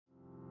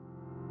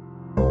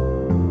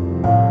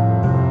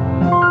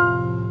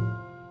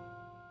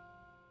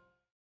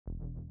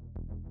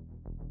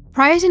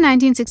Prior to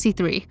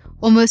 1963,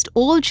 almost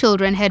all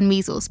children had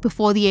measles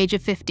before the age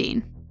of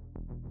 15.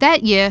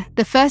 That year,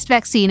 the first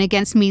vaccine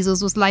against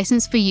measles was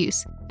licensed for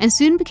use and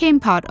soon became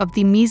part of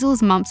the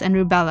Measles, Mumps and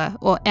Rubella,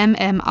 or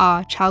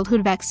MMR,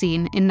 childhood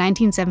vaccine in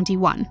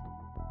 1971.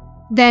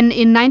 Then,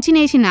 in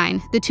 1989,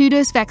 the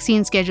two-dose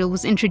vaccine schedule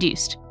was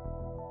introduced.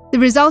 The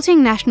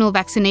resulting national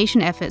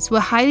vaccination efforts were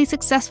highly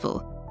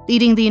successful,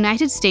 leading the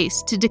United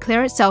States to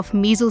declare itself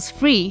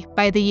measles-free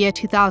by the year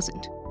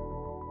 2000.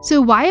 So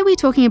why are we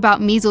talking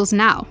about measles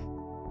now?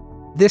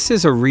 This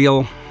is a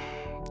real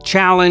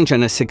challenge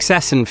and a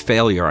success and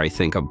failure, I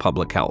think, of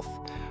public health.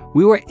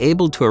 We were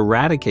able to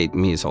eradicate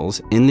measles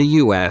in the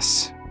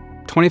US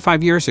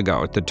 25 years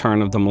ago at the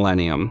turn of the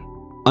millennium.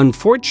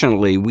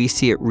 Unfortunately, we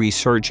see it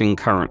resurging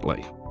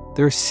currently.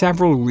 There are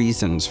several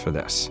reasons for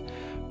this,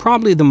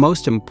 probably the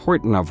most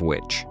important of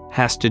which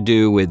has to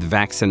do with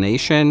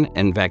vaccination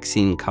and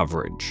vaccine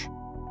coverage.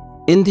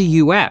 In the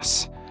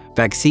US,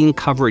 vaccine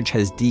coverage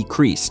has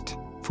decreased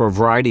for a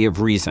variety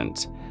of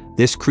reasons.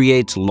 This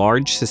creates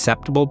large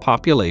susceptible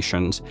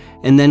populations,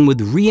 and then with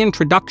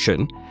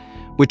reintroduction,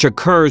 which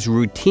occurs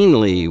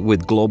routinely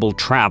with global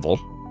travel,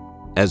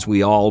 as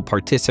we all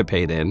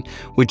participate in,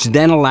 which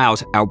then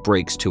allows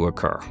outbreaks to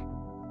occur.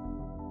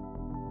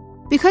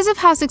 Because of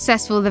how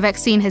successful the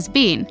vaccine has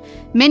been,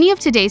 many of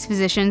today's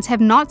physicians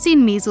have not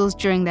seen measles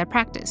during their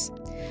practice.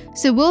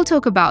 So we'll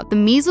talk about the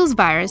measles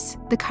virus,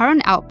 the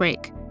current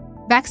outbreak,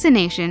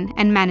 vaccination,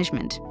 and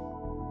management.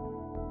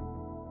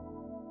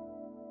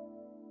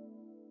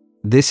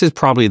 This is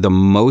probably the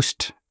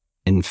most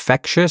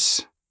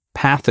infectious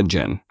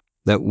pathogen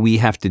that we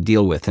have to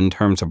deal with in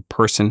terms of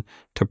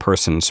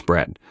person-to-person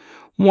spread.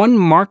 One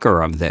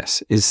marker of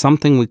this is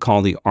something we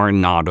call the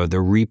R0, or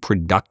the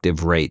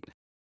reproductive rate.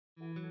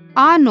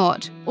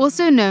 R0,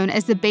 also known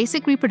as the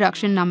basic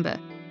reproduction number,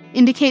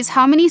 indicates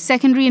how many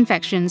secondary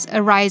infections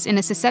arise in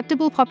a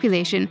susceptible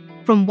population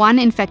from one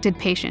infected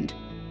patient.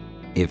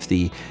 If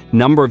the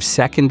number of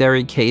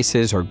secondary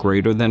cases are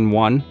greater than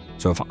 1,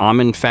 so if I'm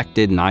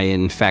infected and I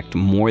infect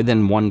more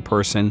than one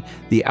person,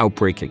 the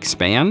outbreak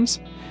expands.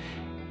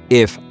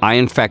 If I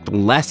infect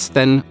less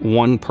than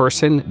one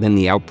person, then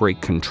the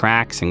outbreak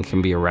contracts and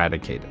can be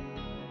eradicated.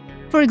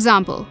 For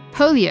example,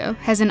 polio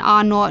has an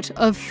R0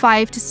 of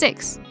 5 to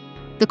 6.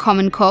 The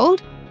common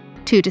cold,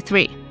 2 to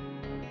 3.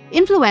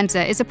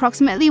 Influenza is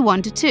approximately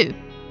 1 to 2.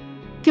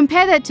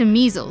 Compare that to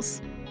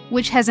measles,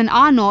 which has an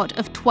R0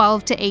 of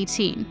 12 to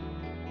 18.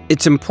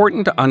 It's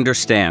important to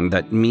understand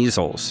that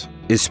measles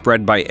is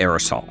spread by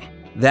aerosol.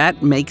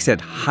 That makes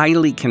it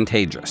highly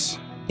contagious.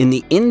 In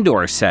the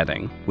indoor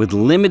setting, with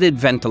limited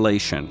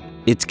ventilation,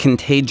 its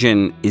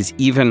contagion is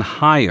even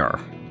higher.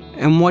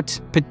 And what's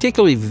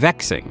particularly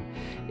vexing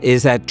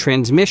is that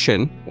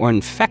transmission or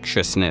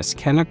infectiousness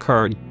can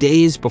occur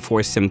days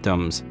before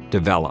symptoms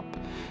develop.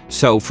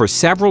 So for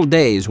several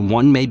days,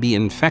 one may be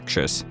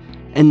infectious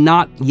and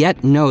not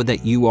yet know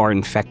that you are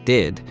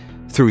infected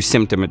through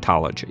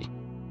symptomatology.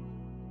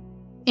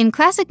 In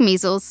classic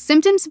measles,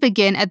 symptoms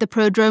begin at the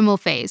prodromal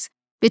phase,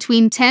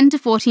 between 10 to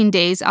 14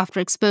 days after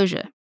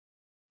exposure.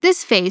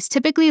 This phase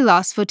typically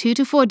lasts for 2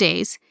 to 4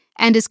 days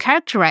and is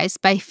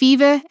characterized by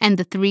fever and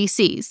the 3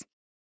 C's: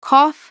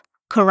 cough,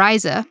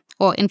 coryza,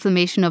 or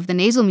inflammation of the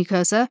nasal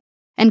mucosa,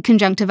 and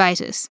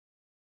conjunctivitis.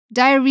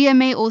 Diarrhea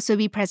may also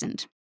be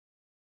present.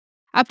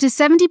 Up to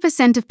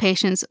 70% of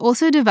patients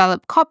also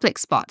develop Koplik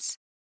spots,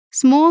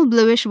 small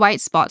bluish-white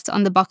spots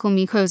on the buccal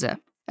mucosa,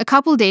 a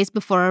couple days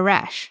before a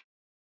rash.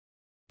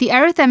 The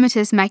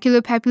erythematous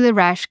maculopapular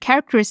rash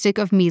characteristic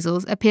of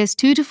measles appears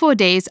 2 to 4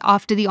 days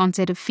after the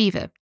onset of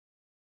fever.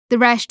 The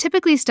rash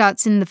typically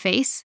starts in the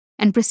face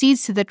and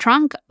proceeds to the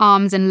trunk,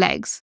 arms, and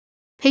legs.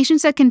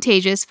 Patients are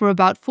contagious for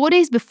about 4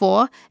 days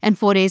before and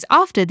 4 days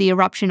after the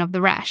eruption of the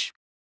rash.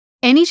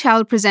 Any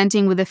child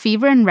presenting with a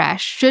fever and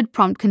rash should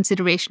prompt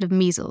consideration of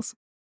measles.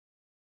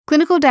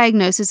 Clinical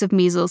diagnosis of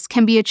measles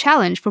can be a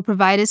challenge for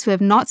providers who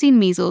have not seen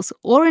measles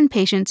or in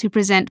patients who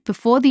present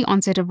before the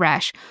onset of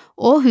rash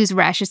or whose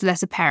rash is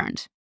less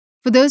apparent.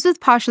 For those with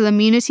partial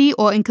immunity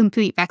or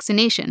incomplete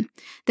vaccination,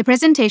 the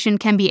presentation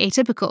can be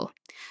atypical,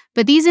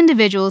 but these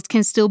individuals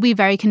can still be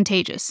very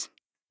contagious.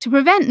 To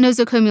prevent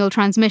nosocomial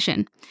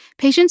transmission,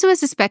 patients who are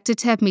suspected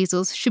to have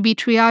measles should be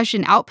triaged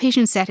in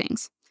outpatient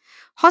settings.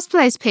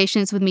 Hospitalized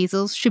patients with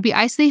measles should be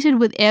isolated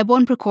with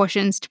airborne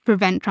precautions to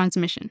prevent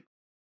transmission.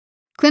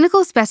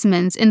 Clinical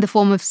specimens in the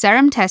form of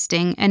serum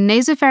testing and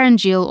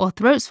nasopharyngeal or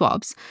throat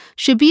swabs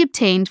should be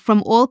obtained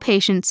from all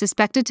patients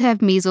suspected to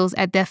have measles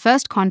at their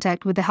first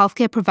contact with a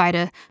healthcare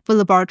provider for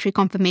laboratory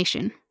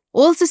confirmation.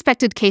 All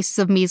suspected cases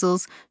of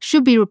measles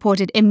should be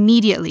reported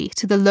immediately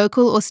to the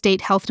local or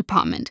state health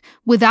department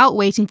without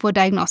waiting for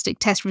diagnostic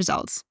test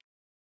results.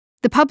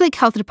 The public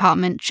health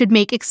department should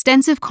make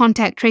extensive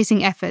contact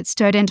tracing efforts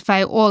to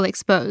identify all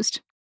exposed.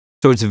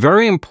 So it's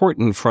very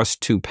important for us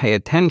to pay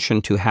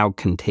attention to how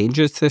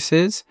contagious this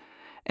is,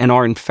 and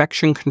our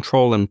infection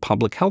control and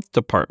public health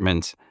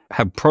departments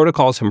have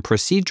protocols and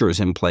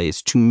procedures in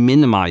place to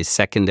minimize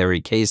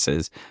secondary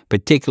cases,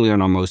 particularly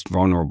on our most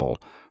vulnerable.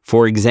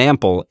 For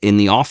example, in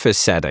the office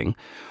setting,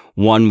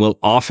 One will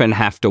often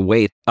have to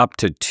wait up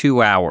to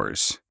 2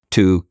 hours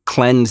to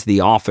cleanse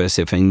the office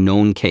if a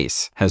known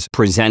case has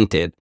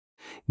presented,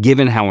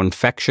 given how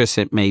infectious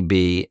it may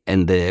be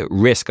and the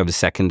risk of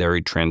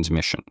secondary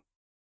transmission.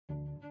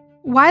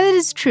 While it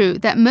is true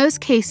that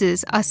most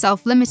cases are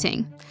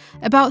self-limiting,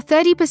 about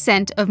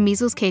 30% of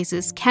measles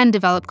cases can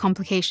develop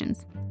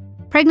complications.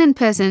 Pregnant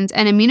persons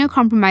and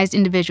immunocompromised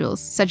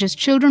individuals, such as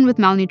children with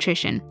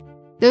malnutrition,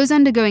 those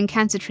undergoing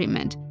cancer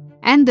treatment,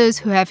 and those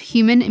who have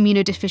human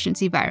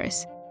immunodeficiency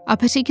virus, are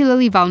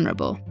particularly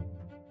vulnerable.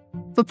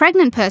 For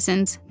pregnant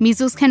persons,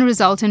 measles can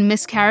result in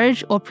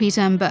miscarriage or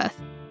preterm birth.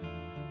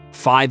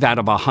 5 out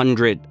of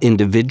 100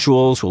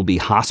 individuals will be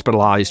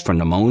hospitalized for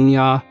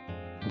pneumonia.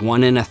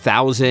 1 in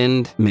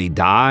 1,000 may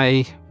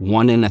die.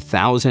 1 in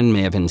 1,000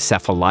 may have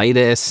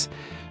encephalitis.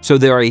 So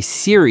there are a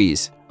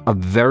series of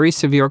very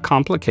severe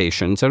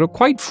complications that are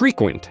quite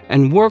frequent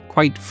and were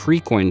quite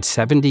frequent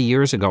 70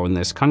 years ago in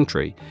this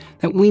country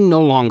that we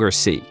no longer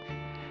see.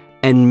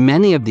 And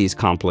many of these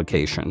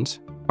complications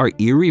are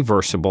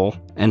irreversible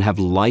and have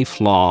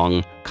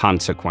lifelong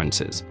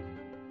consequences.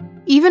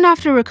 Even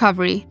after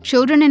recovery,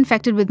 children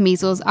infected with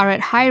measles are at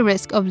high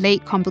risk of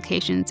late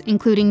complications,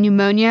 including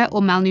pneumonia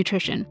or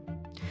malnutrition.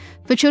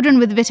 For children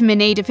with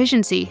vitamin A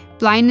deficiency,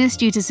 blindness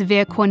due to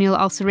severe corneal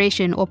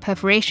ulceration or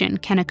perforation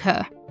can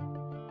occur.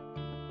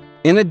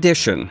 In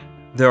addition,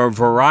 there are a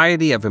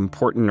variety of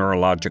important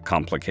neurologic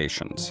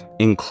complications,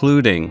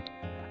 including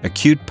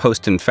acute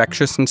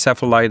post-infectious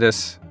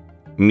encephalitis,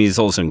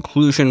 measles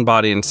inclusion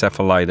body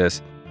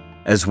encephalitis,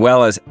 as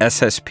well as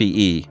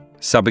SSPE,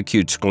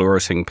 subacute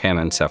sclerosing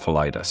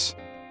panencephalitis.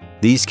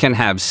 These can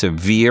have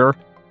severe,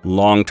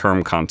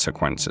 long-term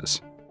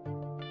consequences.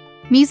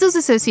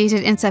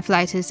 Measles-associated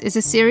encephalitis is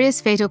a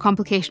serious fatal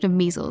complication of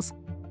measles.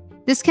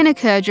 This can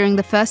occur during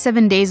the first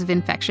 7 days of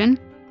infection,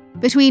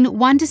 between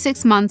 1 to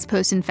 6 months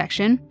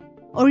post-infection,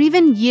 or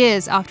even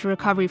years after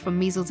recovery from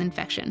measles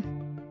infection.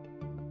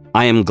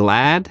 I am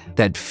glad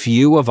that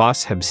few of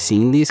us have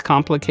seen these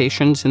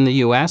complications in the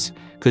US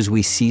because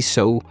we see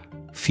so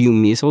few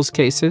measles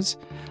cases.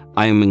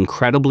 I am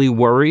incredibly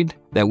worried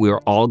that we are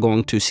all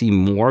going to see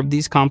more of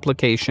these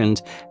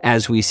complications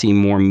as we see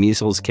more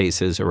measles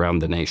cases around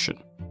the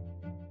nation.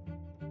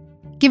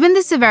 Given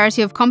the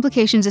severity of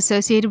complications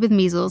associated with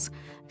measles,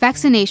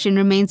 vaccination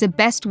remains the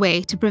best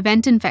way to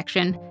prevent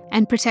infection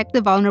and protect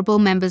the vulnerable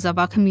members of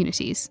our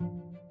communities.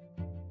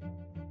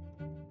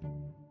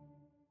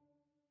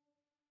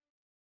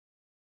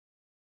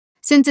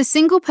 Since a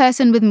single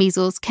person with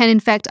measles can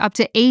infect up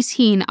to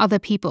 18 other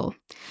people,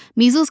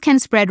 measles can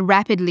spread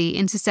rapidly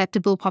in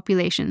susceptible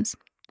populations.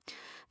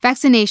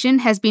 Vaccination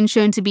has been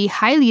shown to be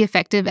highly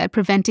effective at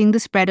preventing the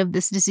spread of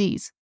this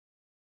disease.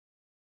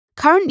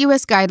 Current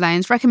US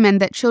guidelines recommend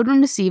that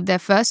children receive their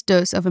first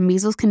dose of a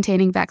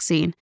measles-containing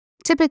vaccine,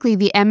 typically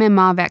the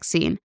MMR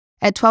vaccine,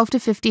 at 12 to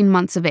 15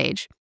 months of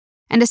age,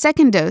 and a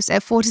second dose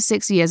at 4 to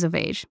 6 years of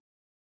age.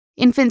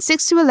 Infants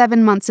 6 to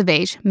 11 months of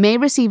age may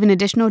receive an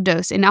additional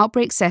dose in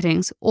outbreak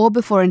settings or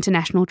before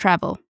international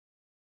travel.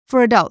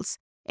 For adults,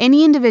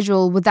 any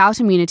individual without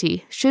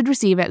immunity should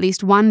receive at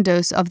least 1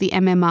 dose of the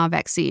MMR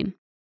vaccine.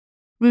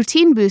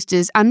 Routine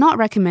boosters are not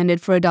recommended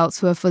for adults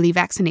who are fully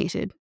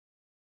vaccinated.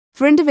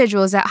 For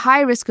individuals at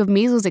high risk of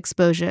measles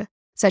exposure,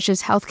 such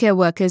as healthcare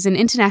workers and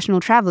international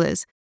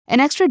travelers, an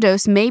extra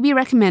dose may be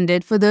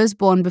recommended for those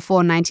born before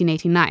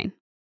 1989.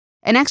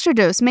 An extra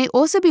dose may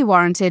also be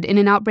warranted in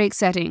an outbreak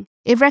setting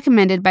if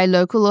recommended by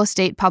local or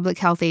state public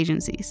health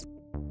agencies.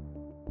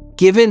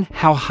 Given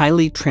how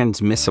highly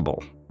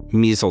transmissible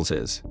measles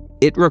is,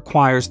 it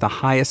requires the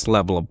highest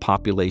level of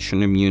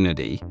population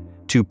immunity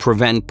to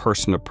prevent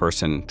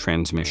person-to-person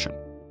transmission.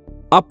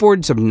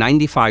 Upwards of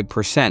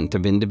 95%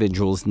 of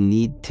individuals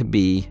need to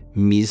be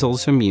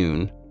measles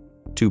immune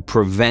to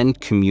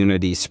prevent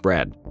community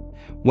spread.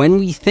 When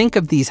we think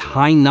of these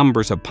high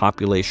numbers of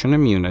population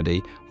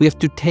immunity, we have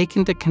to take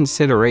into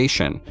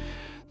consideration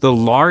the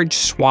large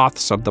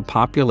swaths of the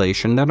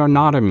population that are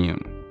not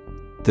immune.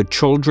 The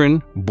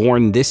children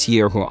born this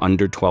year who are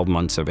under 12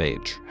 months of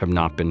age have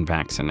not been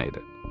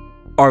vaccinated.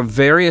 Our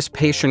various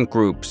patient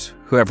groups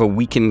who have a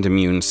weakened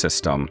immune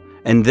system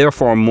and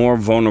therefore are more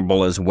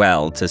vulnerable as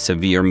well to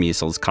severe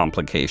measles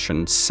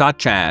complications,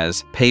 such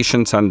as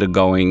patients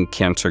undergoing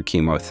cancer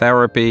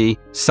chemotherapy,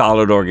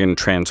 solid organ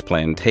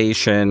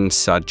transplantation,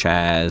 such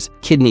as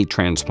kidney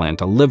transplant,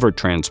 a liver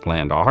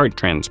transplant, a heart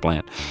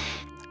transplant,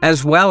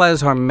 as well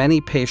as our many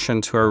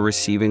patients who are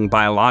receiving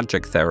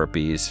biologic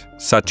therapies,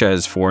 such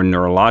as for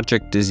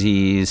neurologic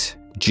disease,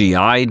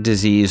 GI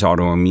disease,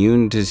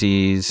 autoimmune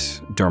disease,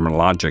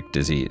 dermatologic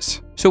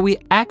disease. So we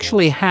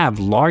actually have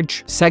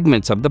large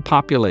segments of the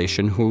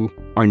population who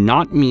are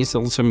not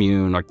measles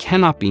immune or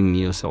cannot be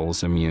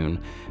measles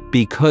immune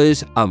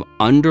because of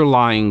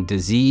underlying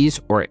disease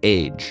or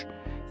age.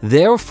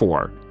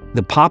 Therefore,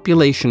 the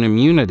population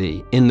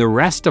immunity in the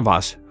rest of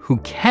us who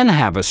can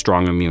have a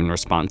strong immune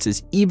response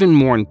is even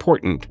more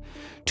important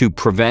to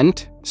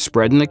prevent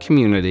spread in the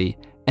community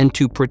and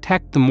to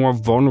protect the more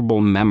vulnerable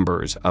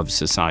members of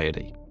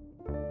society.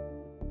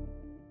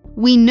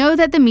 We know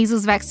that the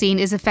measles vaccine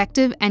is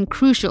effective and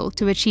crucial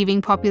to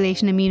achieving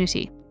population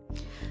immunity.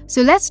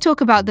 So let's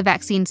talk about the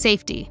vaccine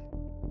safety.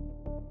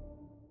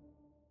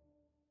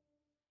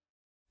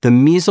 The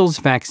measles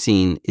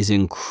vaccine is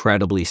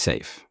incredibly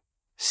safe.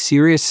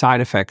 Serious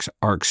side effects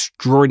are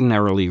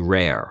extraordinarily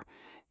rare,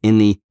 in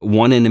the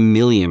 1 in a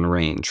million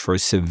range for a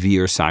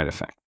severe side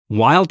effect.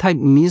 Wild-type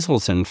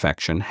measles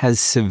infection has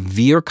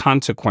severe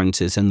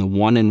consequences in the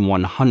 1 in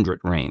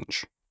 100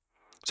 range.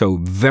 So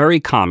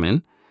very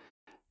common.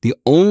 The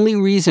only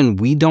reason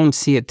we don't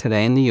see it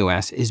today in the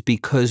U.S. is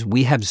because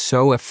we have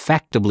so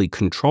effectively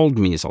controlled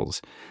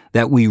measles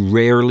that we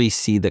rarely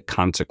see the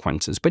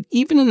consequences. But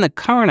even in the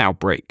current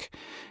outbreak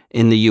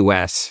in the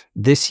U.S.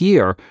 this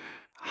year,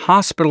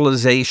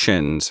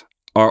 hospitalizations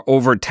are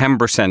over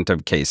 10%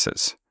 of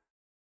cases.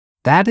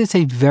 That is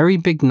a very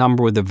big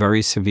number with a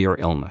very severe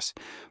illness.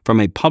 From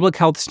a public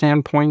health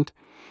standpoint,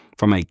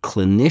 from a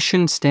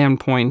clinician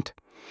standpoint,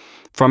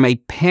 from a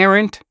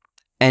parent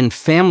and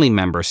family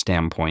member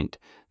standpoint,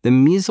 the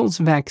measles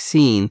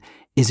vaccine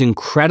is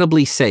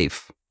incredibly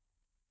safe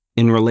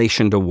in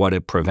relation to what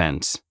it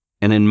prevents,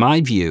 and in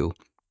my view,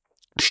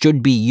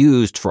 should be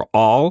used for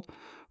all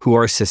who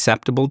are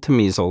susceptible to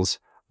measles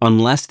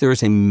unless there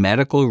is a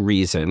medical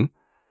reason,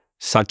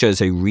 such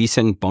as a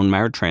recent bone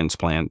marrow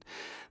transplant,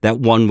 that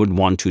one would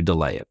want to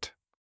delay it.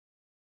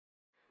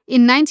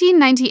 In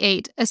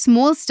 1998, a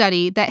small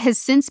study that has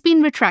since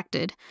been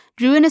retracted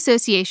drew an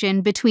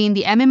association between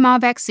the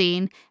MMR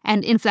vaccine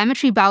and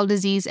inflammatory bowel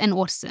disease and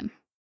autism.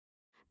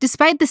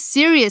 Despite the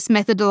serious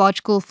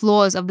methodological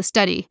flaws of the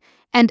study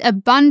and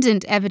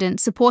abundant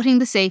evidence supporting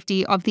the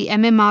safety of the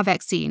MMR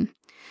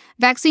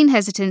vaccine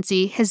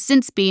hesitancy has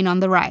since been on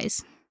the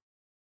rise.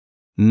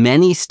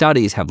 Many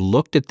studies have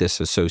looked at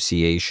this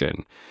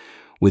association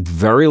with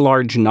very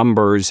large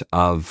numbers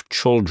of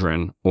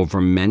children over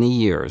many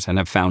years and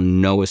have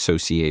found no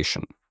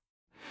association.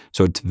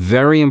 So it's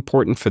very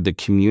important for the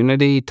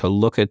community to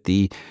look at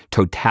the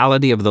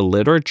totality of the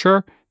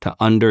literature to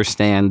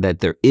understand that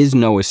there is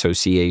no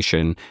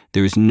association,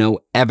 there is no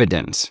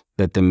evidence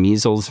that the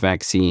measles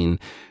vaccine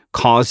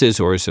causes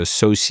or is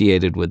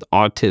associated with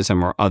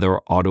autism or other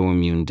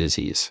autoimmune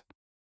disease.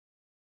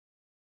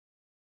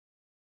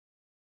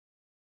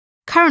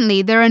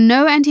 Currently, there are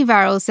no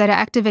antivirals that are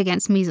active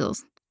against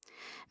measles.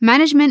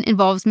 Management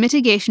involves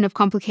mitigation of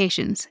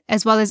complications,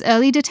 as well as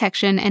early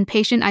detection and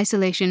patient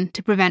isolation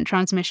to prevent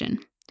transmission.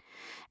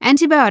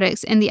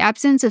 Antibiotics, in the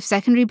absence of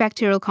secondary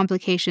bacterial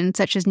complications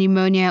such as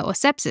pneumonia or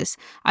sepsis,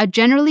 are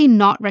generally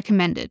not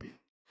recommended.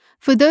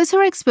 For those who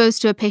are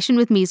exposed to a patient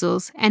with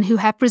measles and who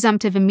have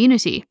presumptive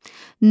immunity,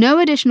 no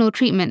additional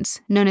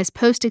treatments, known as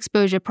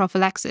post-exposure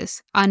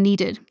prophylaxis, are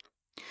needed.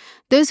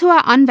 Those who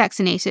are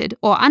unvaccinated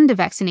or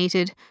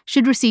undervaccinated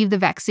should receive the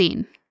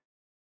vaccine.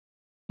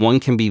 One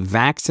can be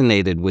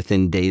vaccinated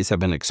within days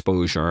of an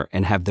exposure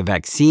and have the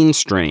vaccine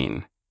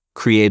strain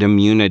create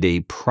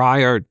immunity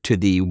prior to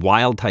the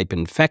wild-type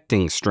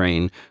infecting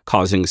strain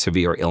causing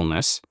severe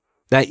illness.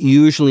 That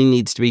usually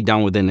needs to be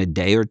done within a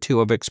day or two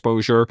of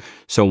exposure,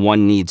 so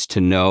one needs to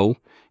know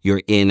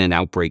you're in an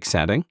outbreak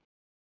setting.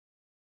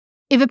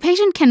 If a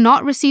patient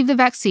cannot receive the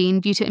vaccine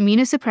due to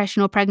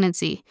immunosuppression or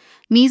pregnancy,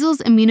 measles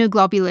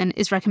immunoglobulin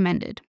is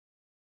recommended.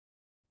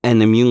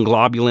 An immune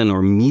globulin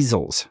or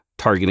measles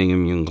targeting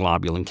immune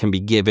globulin can be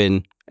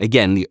given,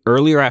 again, the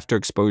earlier after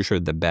exposure,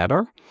 the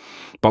better,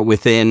 but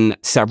within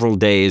several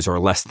days or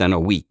less than a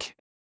week.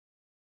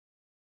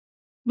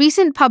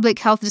 Recent public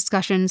health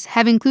discussions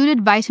have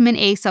included vitamin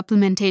A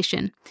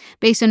supplementation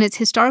based on its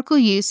historical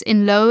use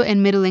in low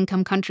and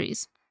middle-income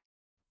countries.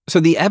 So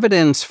the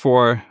evidence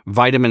for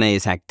vitamin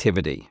A's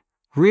activity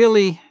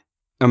really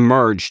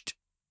emerged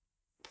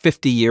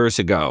 50 years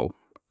ago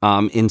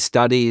in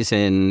studies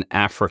in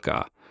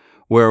Africa,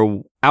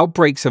 where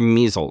outbreaks of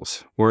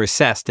measles were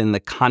assessed in the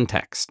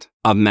context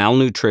of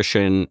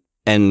malnutrition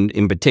and,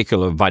 in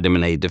particular,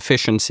 vitamin A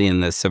deficiency,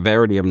 and the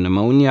severity of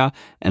pneumonia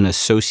and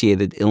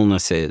associated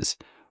illnesses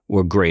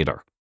were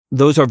greater.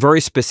 Those are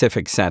very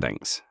specific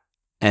settings,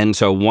 and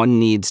so one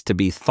needs to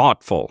be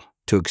thoughtful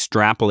to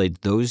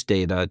extrapolate those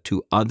data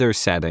to other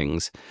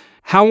settings.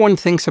 How one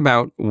thinks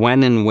about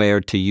when and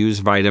where to use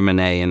vitamin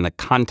A in the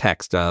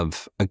context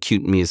of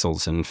acute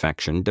measles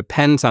infection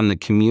depends on the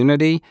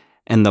community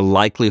and the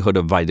likelihood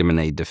of vitamin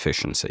A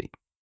deficiency.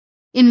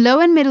 In low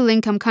and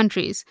middle-income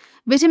countries,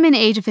 vitamin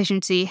A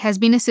deficiency has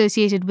been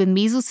associated with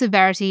measles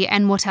severity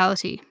and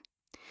mortality.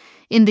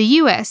 In the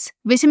US,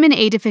 vitamin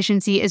A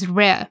deficiency is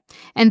rare,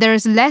 and there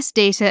is less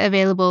data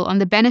available on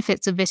the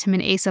benefits of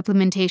vitamin A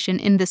supplementation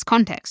in this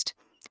context.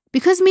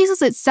 Because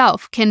measles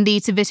itself can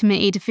lead to vitamin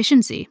A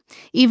deficiency,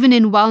 even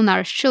in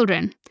well-nourished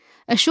children,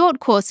 a short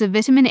course of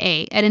vitamin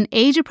A at an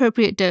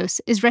age-appropriate dose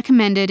is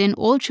recommended in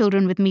all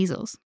children with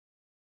measles.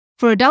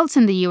 For adults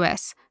in the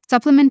US,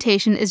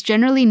 supplementation is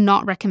generally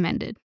not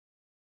recommended.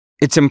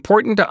 It's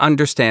important to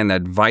understand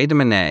that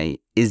vitamin A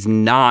is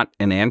not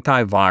an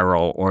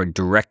antiviral or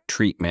direct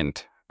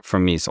treatment for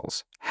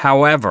measles.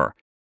 However,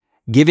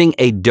 giving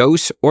a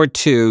dose or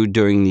two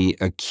during the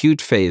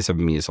acute phase of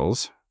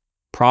measles,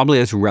 probably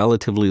has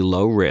relatively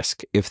low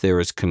risk if there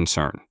is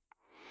concern.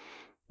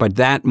 But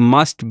that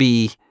must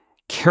be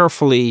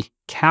carefully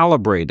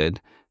calibrated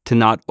to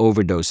not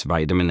overdose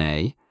vitamin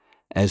A,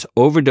 as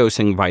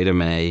overdosing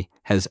vitamin A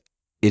has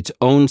its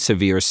own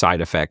severe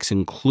side effects,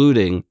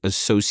 including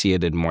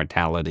associated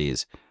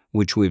mortalities,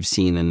 which we've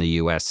seen in the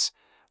U.S.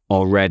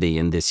 already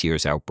in this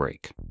year's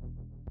outbreak.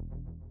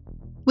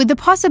 With the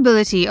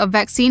possibility of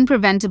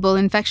vaccine-preventable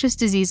infectious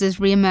diseases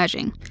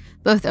re-emerging,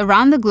 both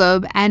around the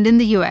globe and in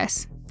the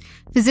US,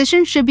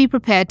 physicians should be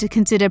prepared to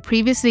consider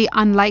previously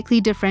unlikely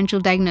differential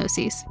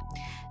diagnoses,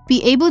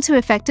 be able to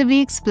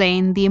effectively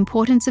explain the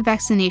importance of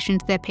vaccination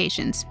to their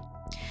patients,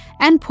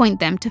 and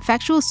point them to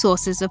factual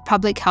sources of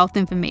public health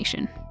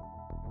information.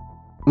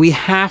 We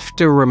have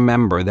to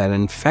remember that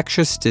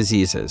infectious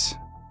diseases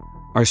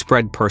are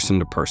spread person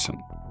to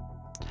person.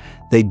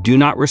 They do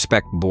not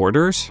respect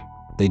borders.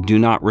 They do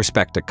not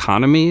respect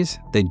economies.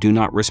 They do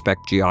not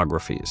respect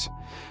geographies.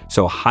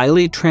 So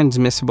highly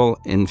transmissible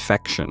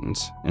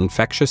infections,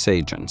 infectious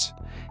agents,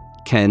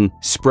 can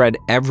spread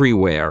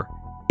everywhere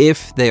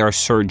if they are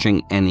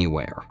surging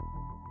anywhere.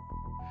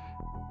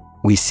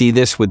 We see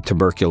this with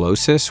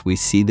tuberculosis. We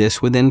see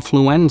this with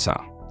influenza.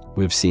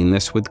 We've seen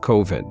this with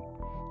COVID.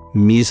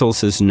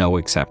 Measles is no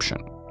exception.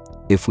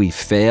 If we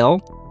fail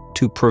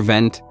to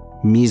prevent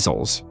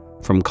measles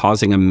from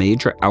causing a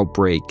major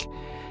outbreak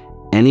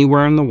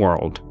anywhere in the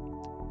world,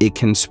 it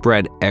can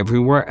spread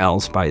everywhere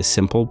else by a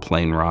simple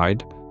plane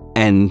ride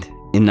and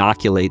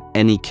inoculate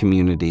any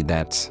community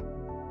that's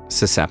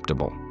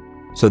susceptible.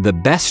 So the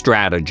best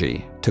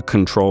strategy to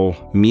control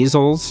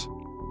measles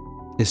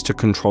is to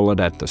control it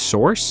at the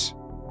source,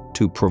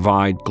 to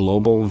provide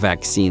global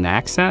vaccine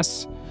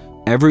access.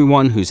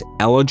 Everyone who's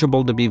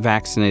eligible to be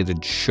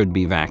vaccinated should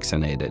be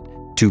vaccinated,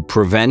 to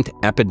prevent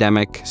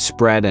epidemic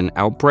spread and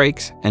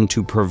outbreaks and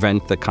to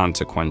prevent the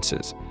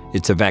consequences.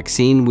 It's a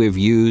vaccine we've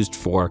used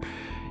for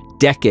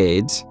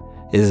decades.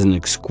 It is an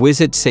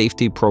exquisite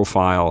safety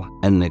profile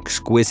and an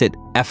exquisite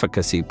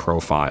efficacy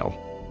profile.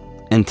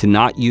 And to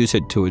not use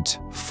it to its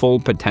full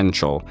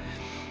potential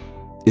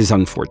is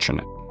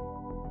unfortunate.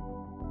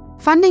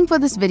 Funding for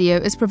this video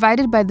is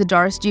provided by the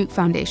Doris Duke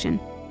Foundation,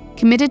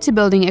 committed to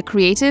building a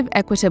creative,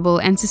 equitable,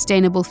 and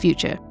sustainable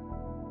future.